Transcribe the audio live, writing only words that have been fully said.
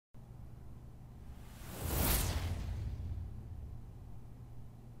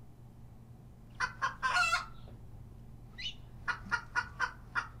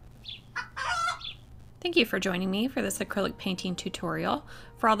Thank you for joining me for this acrylic painting tutorial.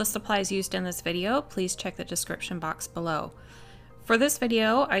 For all the supplies used in this video, please check the description box below. For this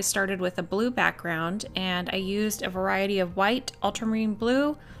video, I started with a blue background and I used a variety of white, ultramarine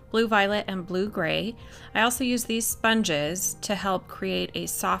blue, blue violet, and blue gray. I also used these sponges to help create a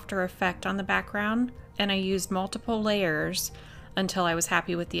softer effect on the background, and I used multiple layers until I was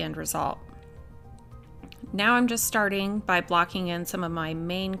happy with the end result. Now I'm just starting by blocking in some of my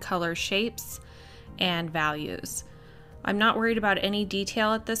main color shapes and values. I'm not worried about any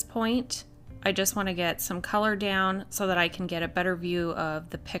detail at this point. I just want to get some color down so that I can get a better view of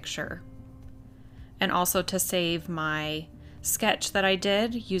the picture, and also to save my sketch that I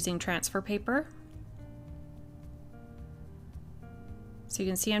did using transfer paper. So you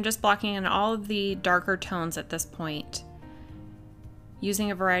can see I'm just blocking in all of the darker tones at this point,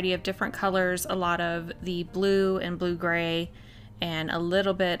 using a variety of different colors, a lot of the blue and blue gray, and a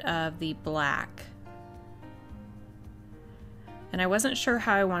little bit of the black. And I wasn't sure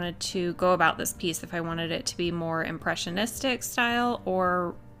how I wanted to go about this piece, if I wanted it to be more impressionistic style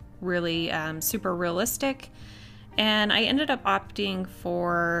or really super realistic. And I ended up opting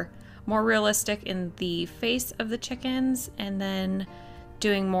for more realistic in the face of the chickens and then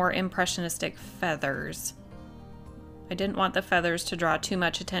doing more impressionistic feathers. I didn't want the feathers to draw too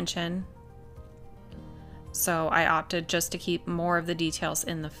much attention, so I opted just to keep more of the details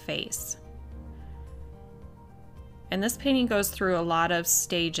in the face. And this painting goes through a lot of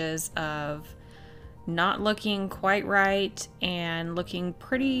stages of not looking quite right and looking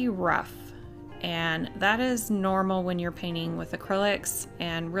pretty rough. And that is normal when you're painting with acrylics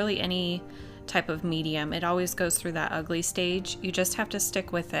and really any type of medium. It always goes through that ugly stage. You just have to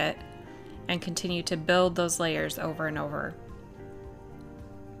stick with it and continue to build those layers over and over.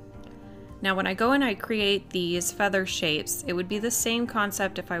 Now when I go and I create these feather shapes, it would be the same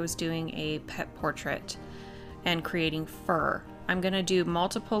concept if I was doing a pet portrait and creating fur. I'm gonna do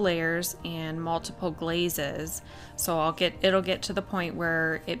multiple layers and multiple glazes, so it'll get to the point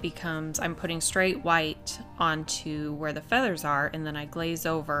where it becomes, I'm putting straight white onto where the feathers are, and then I glaze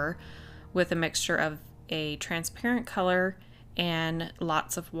over with a mixture of a transparent color and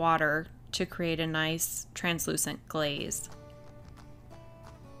lots of water to create a nice translucent glaze.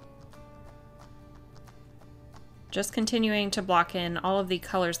 Just continuing to block in all of the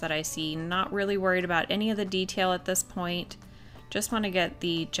colors that I see, not really worried about any of the detail at this point. Just want to get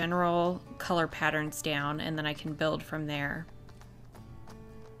the general color patterns down and then I can build from there.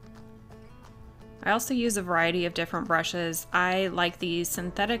 I also use a variety of different brushes. I like these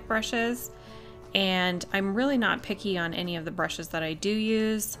synthetic brushes, and I'm really not picky on any of the brushes that I do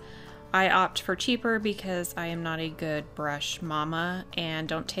use. I opt for cheaper because I am not a good brush mama and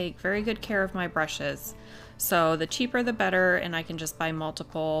don't take very good care of my brushes. So the cheaper the better, and I can just buy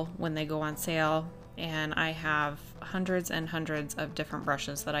multiple when they go on sale. And I have hundreds and hundreds of different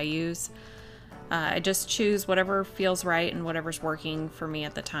brushes that I use. I just choose whatever feels right and whatever's working for me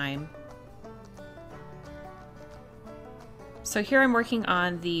at the time. So here I'm working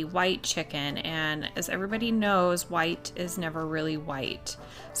on the white chicken, and as everybody knows, white is never really white.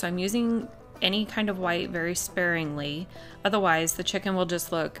 So I'm using any kind of white very sparingly, otherwise the chicken will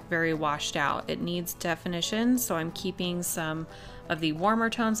just look very washed out. It needs definition, so I'm keeping some of the warmer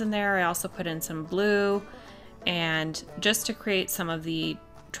tones in there. I also put in some blue, and just to create some of the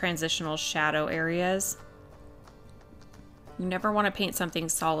transitional shadow areas. You never want to paint something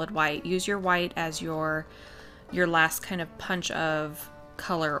solid white. Use your white as your last kind of punch of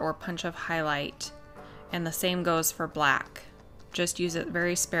color or punch of highlight, and the same goes for black. Just use it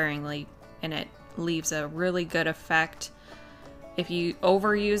very sparingly and it leaves a really good effect. If you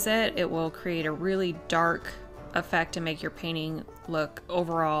overuse it, it will create a really dark effect and make your painting look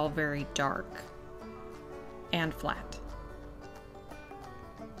overall very dark and flat.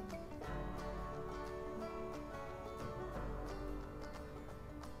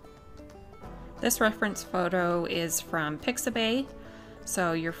 This reference photo is from Pixabay,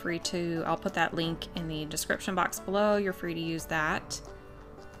 so you're free to, I'll put that link in the description box below, you're free to use that.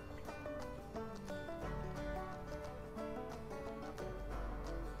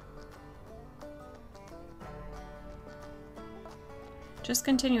 Just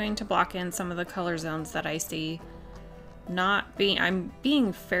continuing to block in some of the color zones that I see. I'm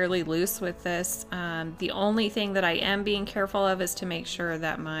being fairly loose with this. The only thing that I am being careful of is to make sure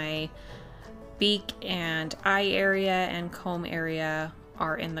that my beak and eye area and comb area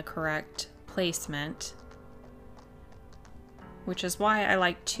are in the correct placement, which is why I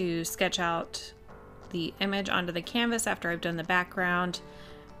like to sketch out the image onto the canvas after I've done the background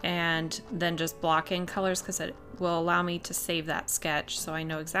and then just block in colors, because it will allow me to save that sketch so I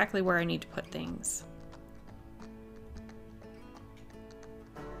know exactly where I need to put things.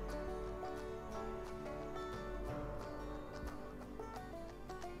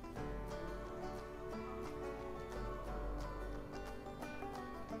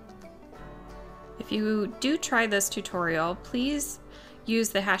 If you do try this tutorial, please use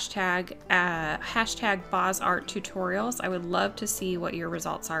the hashtag #BozArtTutorials. I would love to see what your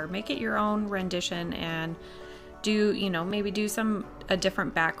results are. Make it your own rendition and do, you know, maybe do a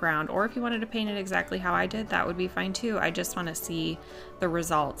different background, or if you wanted to paint it exactly how I did, that would be fine too. I just want to see the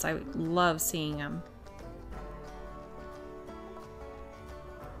results. I love seeing them.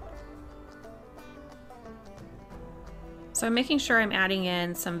 So I'm making sure I'm adding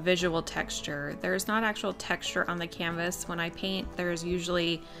in some visual texture. There's not actual texture on the canvas when I paint. There's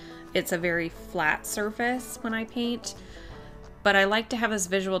usually, it's a very flat surface when I paint, but I like to have this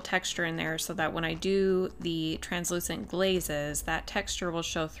visual texture in there so that when I do the translucent glazes, that texture will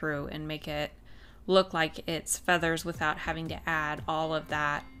show through and make it look like it's feathers without having to add all of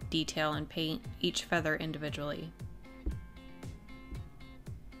that detail and paint each feather individually.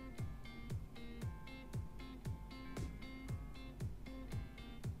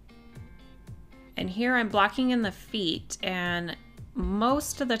 And here I'm blocking in the feet, and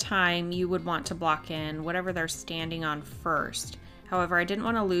most of the time you would want to block in whatever they're standing on first. However, I didn't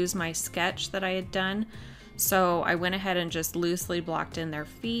want to lose my sketch that I had done, so I went ahead and just loosely blocked in their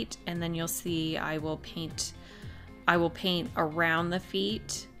feet, and then you'll see I will paint around the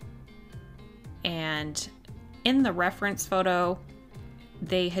feet. And in the reference photo,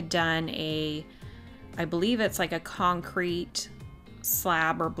 they had done I believe it's like a concrete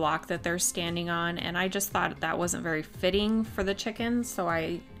slab or block that they're standing on, and I just thought that wasn't very fitting for the chickens, so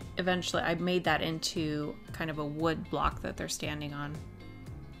I made that into kind of a wood block that they're standing on.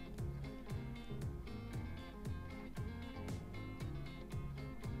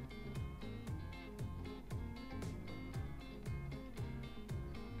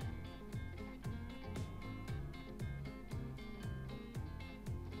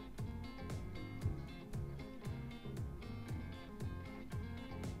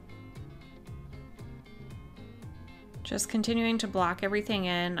 Just continuing to block everything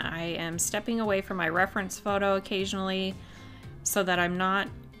in. I am stepping away from my reference photo occasionally so that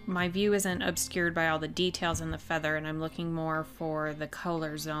my view isn't obscured by all the details in the feather, and I'm looking more for the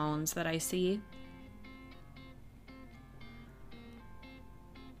color zones that I see.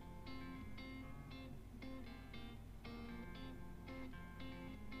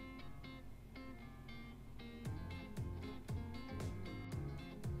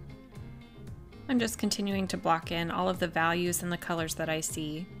 I'm just continuing to block in all of the values and the colors that I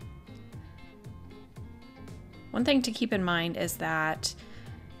see. One thing to keep in mind is that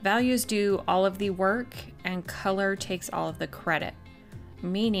values do all of the work and color takes all of the credit,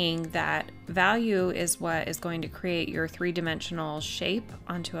 meaning that value is what is going to create your three-dimensional shape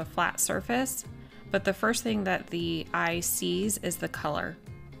onto a flat surface, but the first thing that the eye sees is the color.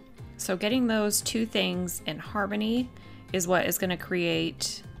 So getting those two things in harmony is what is going to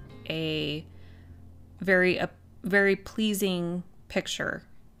create a very pleasing picture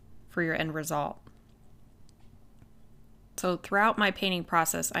for your end result. So throughout my painting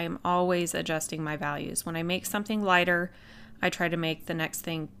process, I am always adjusting my values. When I make something lighter, I try to make the next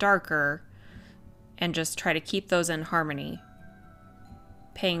thing darker and just try to keep those in harmony.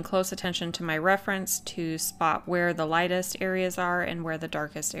 Paying close attention to my reference to spot where the lightest areas are and where the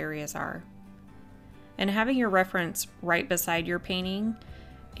darkest areas are. And having your reference right beside your painting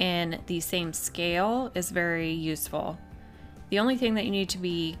in the same scale is very useful. The only thing that you need to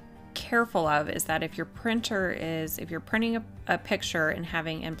be careful of is that if you're printing a picture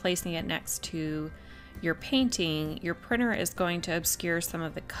and placing it next to your painting, your printer is going to obscure some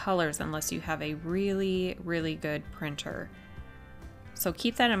of the colors unless you have a really, really good printer. So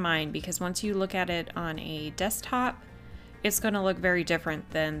keep that in mind, because once you look at it on a desktop, it's going to look very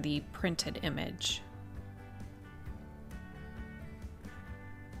different than the printed image.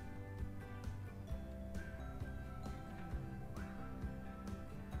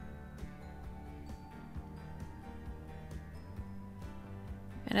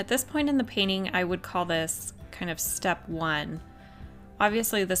 And at this point in the painting, I would call this kind of step one.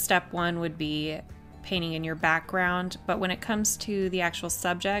 Obviously, the step one would be painting in your background, but when it comes to the actual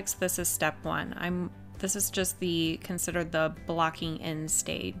subjects, this is step one. This is just considered the blocking in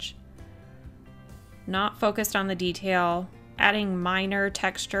stage. Not focused on the detail, adding minor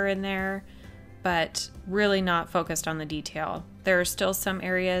texture in there, but really not focused on the detail. There are still some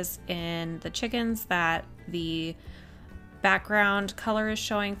areas in the chickens that the background color is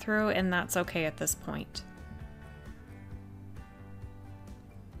showing through, and that's okay at this point.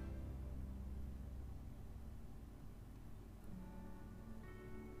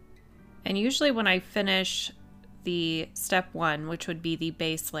 And usually when I finish the step one, which would be the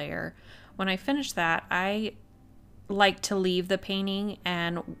base layer, when I finish that, I like to leave the painting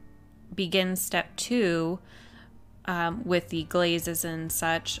and begin step 2 with the glazes and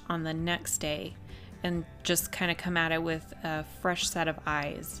such on the next day, and just kind of come at it with a fresh set of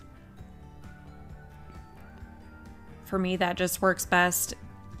eyes. For me, that just works best.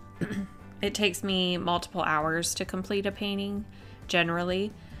 It takes me multiple hours to complete a painting,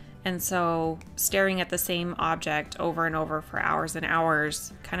 generally. And so staring at the same object over and over for hours and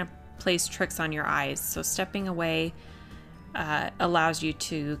hours kind of plays tricks on your eyes. So stepping away allows you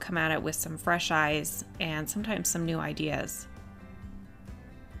to come at it with some fresh eyes and sometimes some new ideas.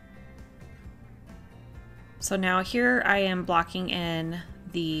 So now here I am blocking in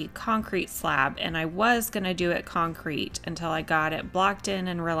the concrete slab, and I was gonna do it concrete until I got it blocked in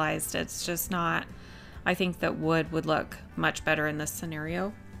and realized it's just not. I think that wood would look much better in this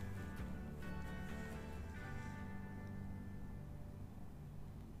scenario.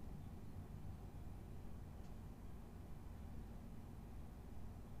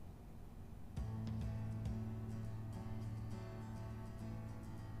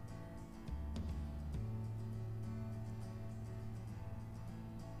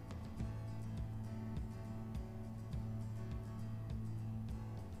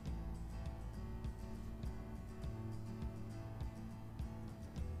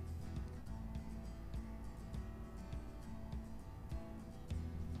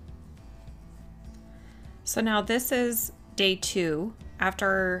 So now this is day 2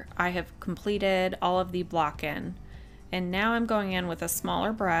 after I have completed all of the block in, and now I'm going in with a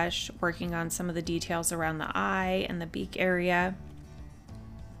smaller brush, working on some of the details around the eye and the beak area,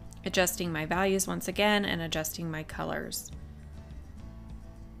 adjusting my values once again and adjusting my colors.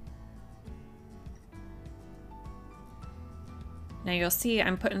 Now you'll see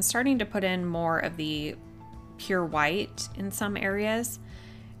I'm starting to put in more of the pure white in some areas,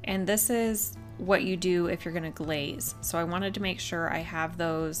 and this is what you do if you're going to glaze. So I wanted to make sure I have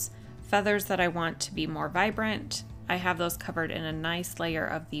those feathers that I want to be more vibrant. I have those covered in a nice layer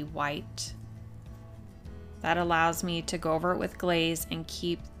of the white. That allows me to go over it with glaze and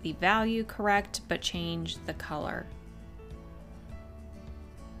keep the value correct, but change the color.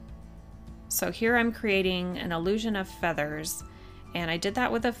 So here I'm creating an illusion of feathers, and I did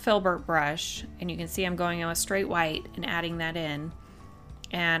that with a filbert brush, and you can see I'm going in with straight white and adding that in.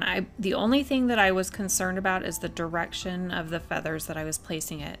 And the only thing that I was concerned about is the direction of the feathers that I was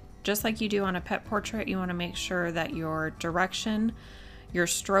placing it. Just like you do on a pet portrait, you want to make sure that your direction, your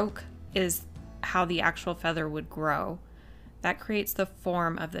stroke, is how the actual feather would grow. That creates the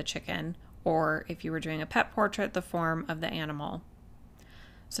form of the chicken, or if you were doing a pet portrait, the form of the animal.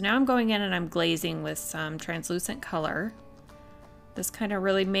 So now I'm going in and I'm glazing with some translucent color. This kind of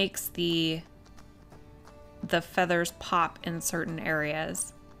really makes the feathers pop in certain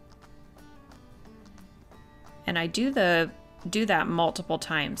areas. And I do that multiple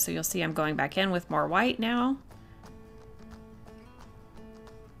times. So you'll see I'm going back in with more white now.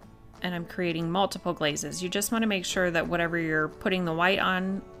 And I'm creating multiple glazes. You just want to make sure that whatever you're putting the white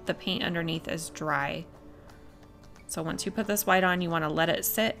on, the paint underneath is dry. So once you put this white on, you want to let it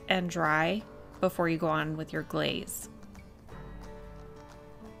sit and dry before you go on with your glaze.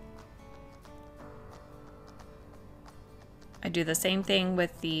 I do the same thing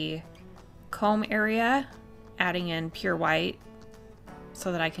with the comb area, adding in pure white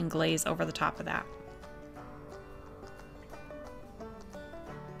so that I can glaze over the top of that.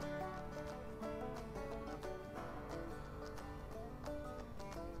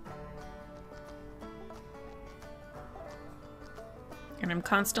 And I'm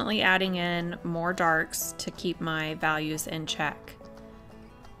constantly adding in more darks to keep my values in check.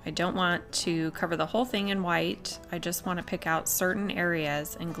 I don't want to cover the whole thing in white. I just want to pick out certain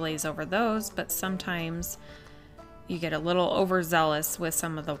areas and glaze over those, but sometimes you get a little overzealous with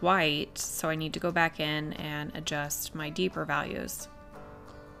some of the white, so I need to go back in and adjust my deeper values.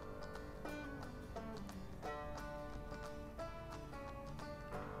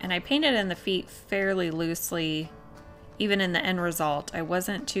 And I painted in the feet fairly loosely. Even in the end result, I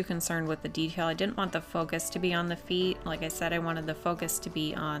wasn't too concerned with the detail. I didn't want the focus to be on the feet. Like I said, I wanted the focus to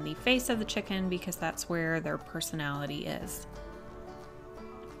be on the face of the chicken because that's where their personality is.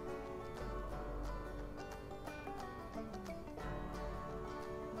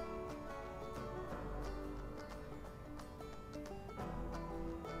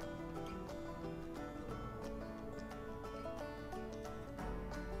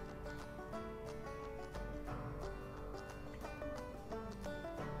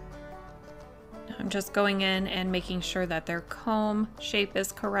 I'm just going in and making sure that their comb shape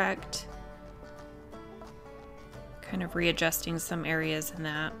is correct. Kind of readjusting some areas in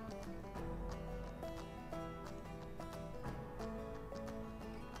that.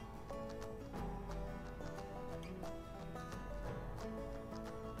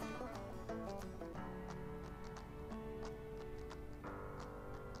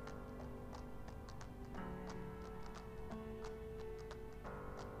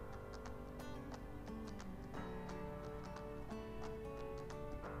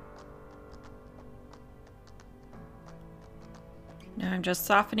 Now I'm just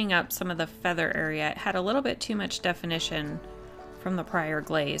softening up some of the feather area. It had a little bit too much definition from the prior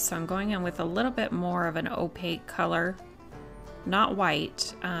glaze, so I'm going in with a little bit more of an opaque color. Not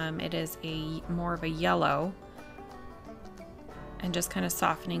white, it is more of a yellow, and just kind of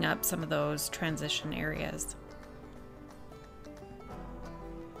softening up some of those transition areas.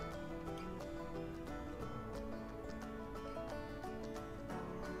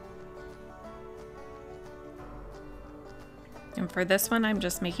 And for this one, I'm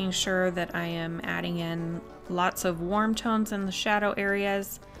just making sure that I am adding in lots of warm tones in the shadow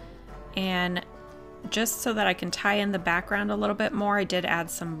areas, and just so that I can tie in the background a little bit more, I did add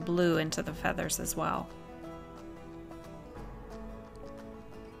some blue into the feathers as well.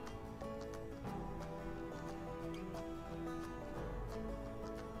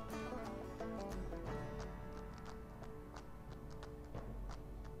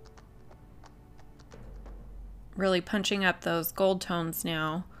 Really punching up those gold tones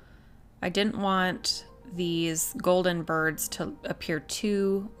now. I didn't want these golden birds to appear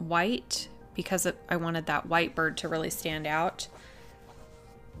too white because I wanted that white bird to really stand out.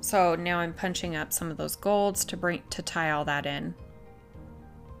 So now I'm punching up some of those golds to tie all that in.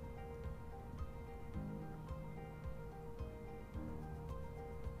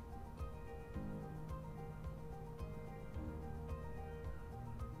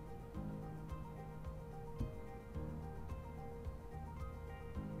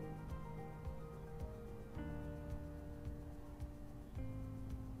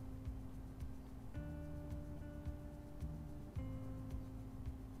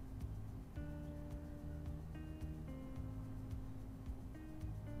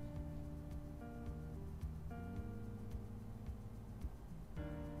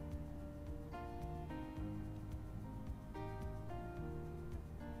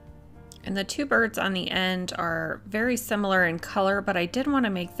 And the two birds on the end are very similar in color, but I did want to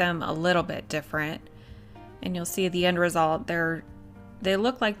make them a little bit different. And you'll see the end result. They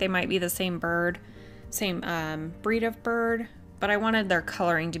look like they might be the same bird, same breed of bird, but I wanted their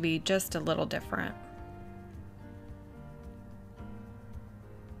coloring to be just a little different.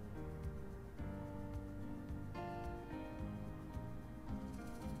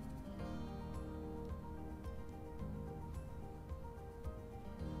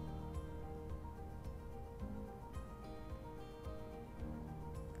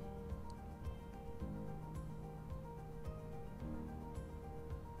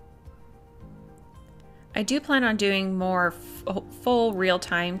 I do plan on doing more full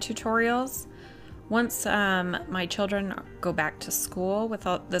real-time tutorials once my children go back to school with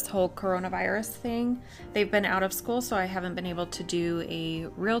this whole coronavirus thing. They've been out of school, so I haven't been able to do a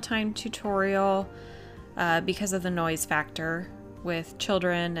real-time tutorial because of the noise factor with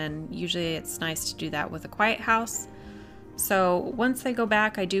children, and usually it's nice to do that with a quiet house. So once they go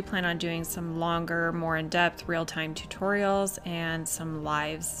back, I do plan on doing some longer, more in-depth real-time tutorials and some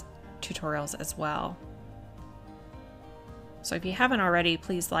lives tutorials as well. So if you haven't already,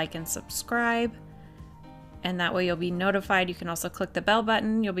 please like and subscribe, and that way you'll be notified. You can also click the bell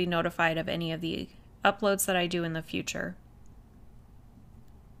button. You'll be notified of any of the uploads that I do in the future.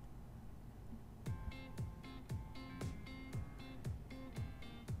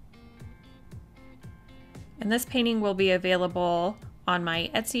 And this painting will be available on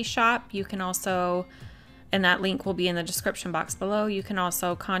my Etsy shop. You can also, and that link will be in the description box below. You can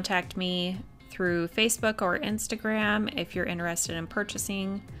also contact me through Facebook or Instagram if you're interested in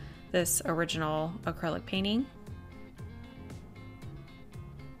purchasing this original acrylic painting.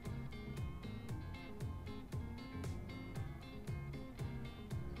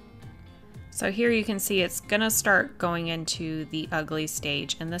 So here you can see it's gonna start going into the ugly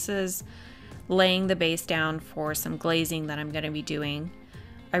stage, and this is laying the base down for some glazing that I'm gonna be doing.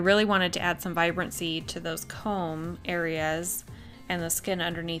 I really wanted to add some vibrancy to those comb areas and the skin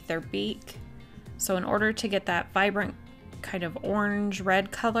underneath their beak. So in order to get that vibrant kind of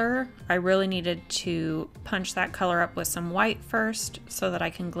orange-red color, I really needed to punch that color up with some white first so that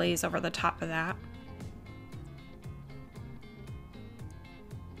I can glaze over the top of that.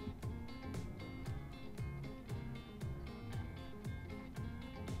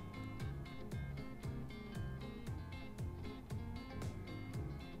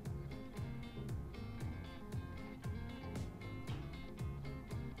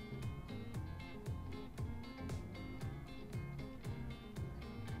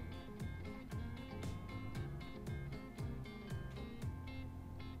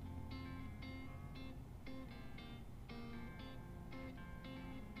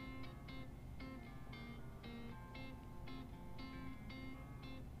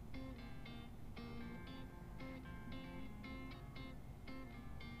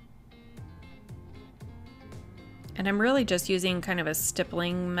 And I'm really just using kind of a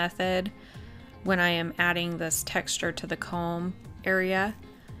stippling method when I am adding this texture to the comb area.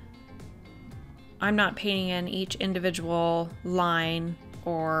 I'm not painting in each individual line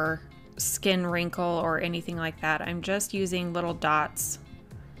or skin wrinkle or anything like that. I'm just using little dots,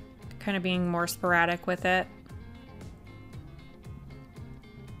 kind of being more sporadic with it.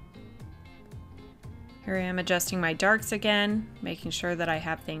 Here I am adjusting my darks again, making sure that I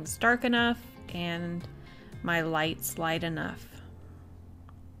have things dark enough and my lights light enough.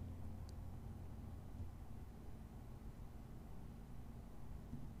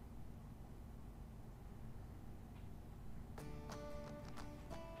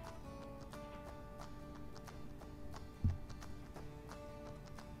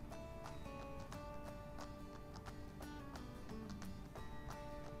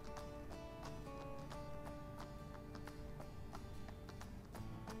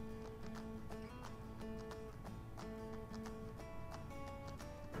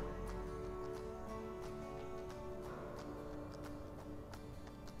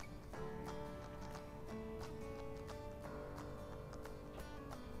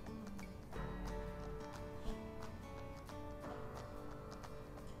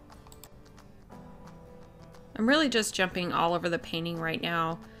 I'm really just jumping all over the painting right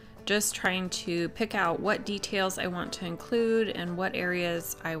now, just trying to pick out what details I want to include and what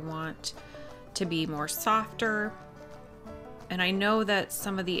areas I want to be more softer. And I know that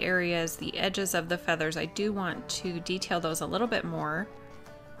some of the areas, the edges of the feathers, I do want to detail those a little bit more.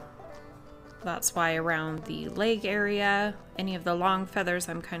 That's why around the leg area, any of the long feathers,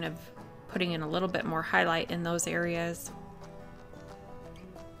 I'm kind of putting in a little bit more highlight in those areas.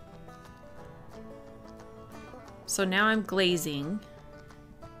 So now I'm glazing,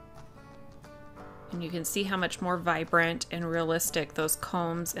 and you can see how much more vibrant and realistic those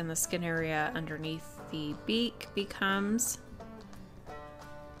combs in the skin area underneath the beak becomes.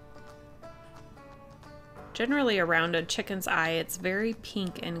 Generally around a chicken's eye, it's very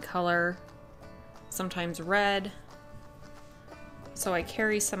pink in color, sometimes red. So I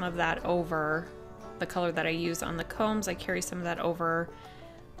carry some of that over the color that I use on the combs. I carry some of that over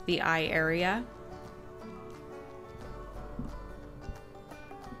the eye area.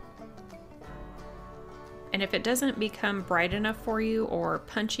 And if it doesn't become bright enough for you or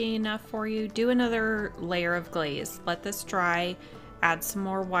punchy enough for you, do another layer of glaze. Let this dry, add some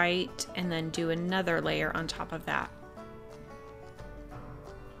more white, and then do another layer on top of that.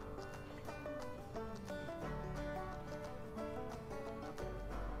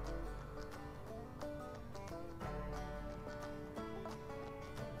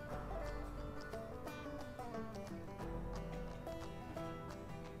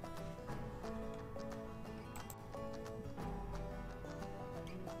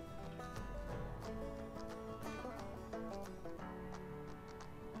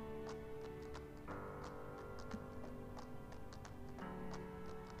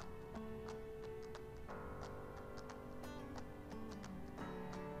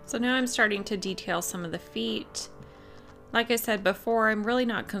 So now I'm starting to detail some of the feet. Like I said before, I'm really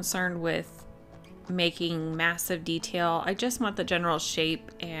not concerned with making massive detail. I just want the general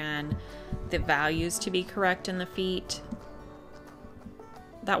shape and the values to be correct in the feet.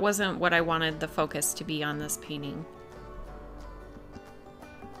 That wasn't what I wanted the focus to be on this painting.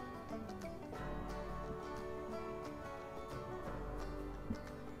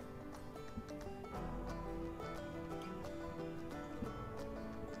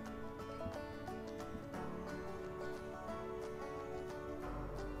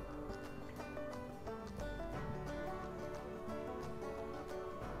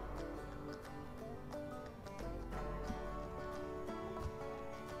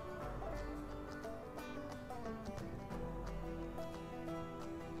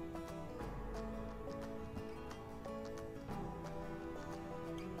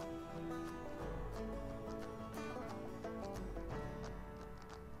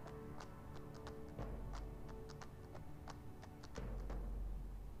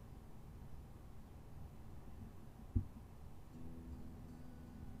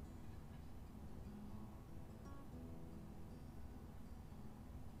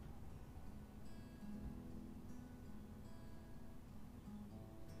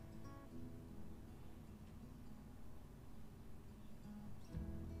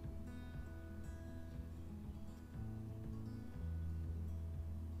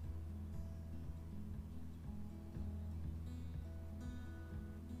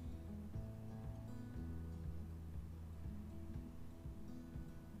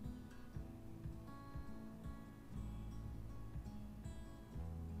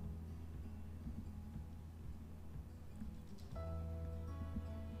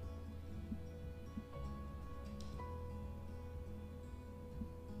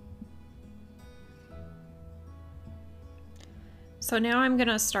 So now I'm going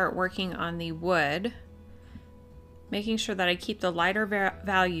to start working on the wood, making sure that I keep the lighter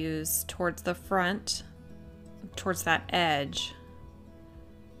values towards the front, towards that edge,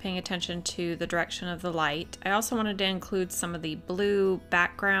 paying attention to the direction of the light. I also wanted to include some of the blue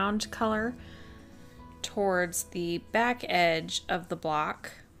background color towards the back edge of the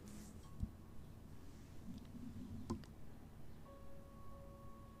block.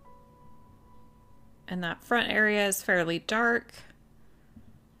 And that front area is fairly dark.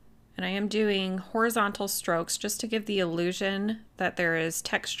 And I am doing horizontal strokes just to give the illusion that there is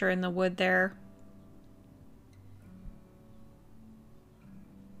texture in the wood there.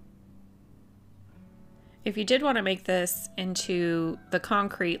 If you did want to make this into the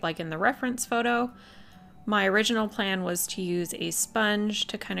concrete like in the reference photo, my original plan was to use a sponge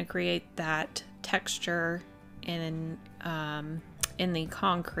to kind of create that texture in the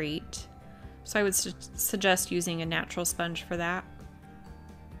concrete. So I would suggest using a natural sponge for that.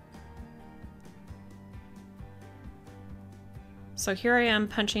 So here I am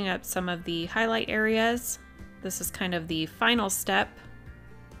punching up some of the highlight areas. This is kind of the final step.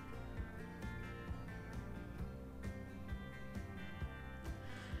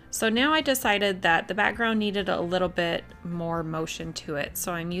 So now I decided that the background needed a little bit more motion to it.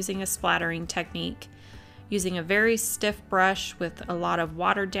 So I'm using a splattering technique, using a very stiff brush with a lot of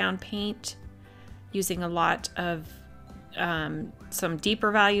watered down paint, using a lot of some deeper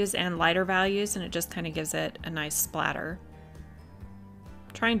values and lighter values, and it just kind of gives it a nice splatter.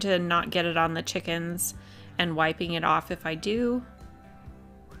 Trying to not get it on the chickens and wiping it off if I do.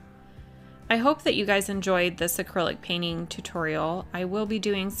 I hope that you guys enjoyed this acrylic painting tutorial. I will be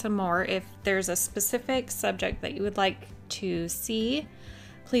doing some more. If there's a specific subject that you would like to see,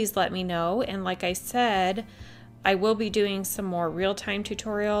 please let me know. And like I said, I will be doing some more real-time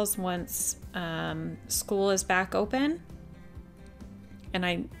tutorials once school is back open. And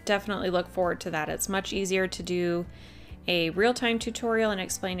I definitely look forward to that. It's much easier to do a real-time tutorial and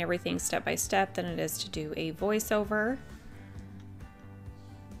explain everything step by step than it is to do a voiceover.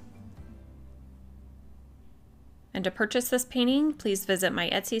 And to purchase this painting, please visit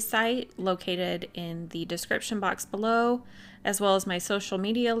my Etsy site located in the description box below, as well as my social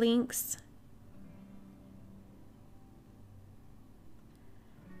media links.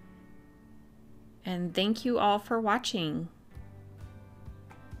 And thank you all for watching.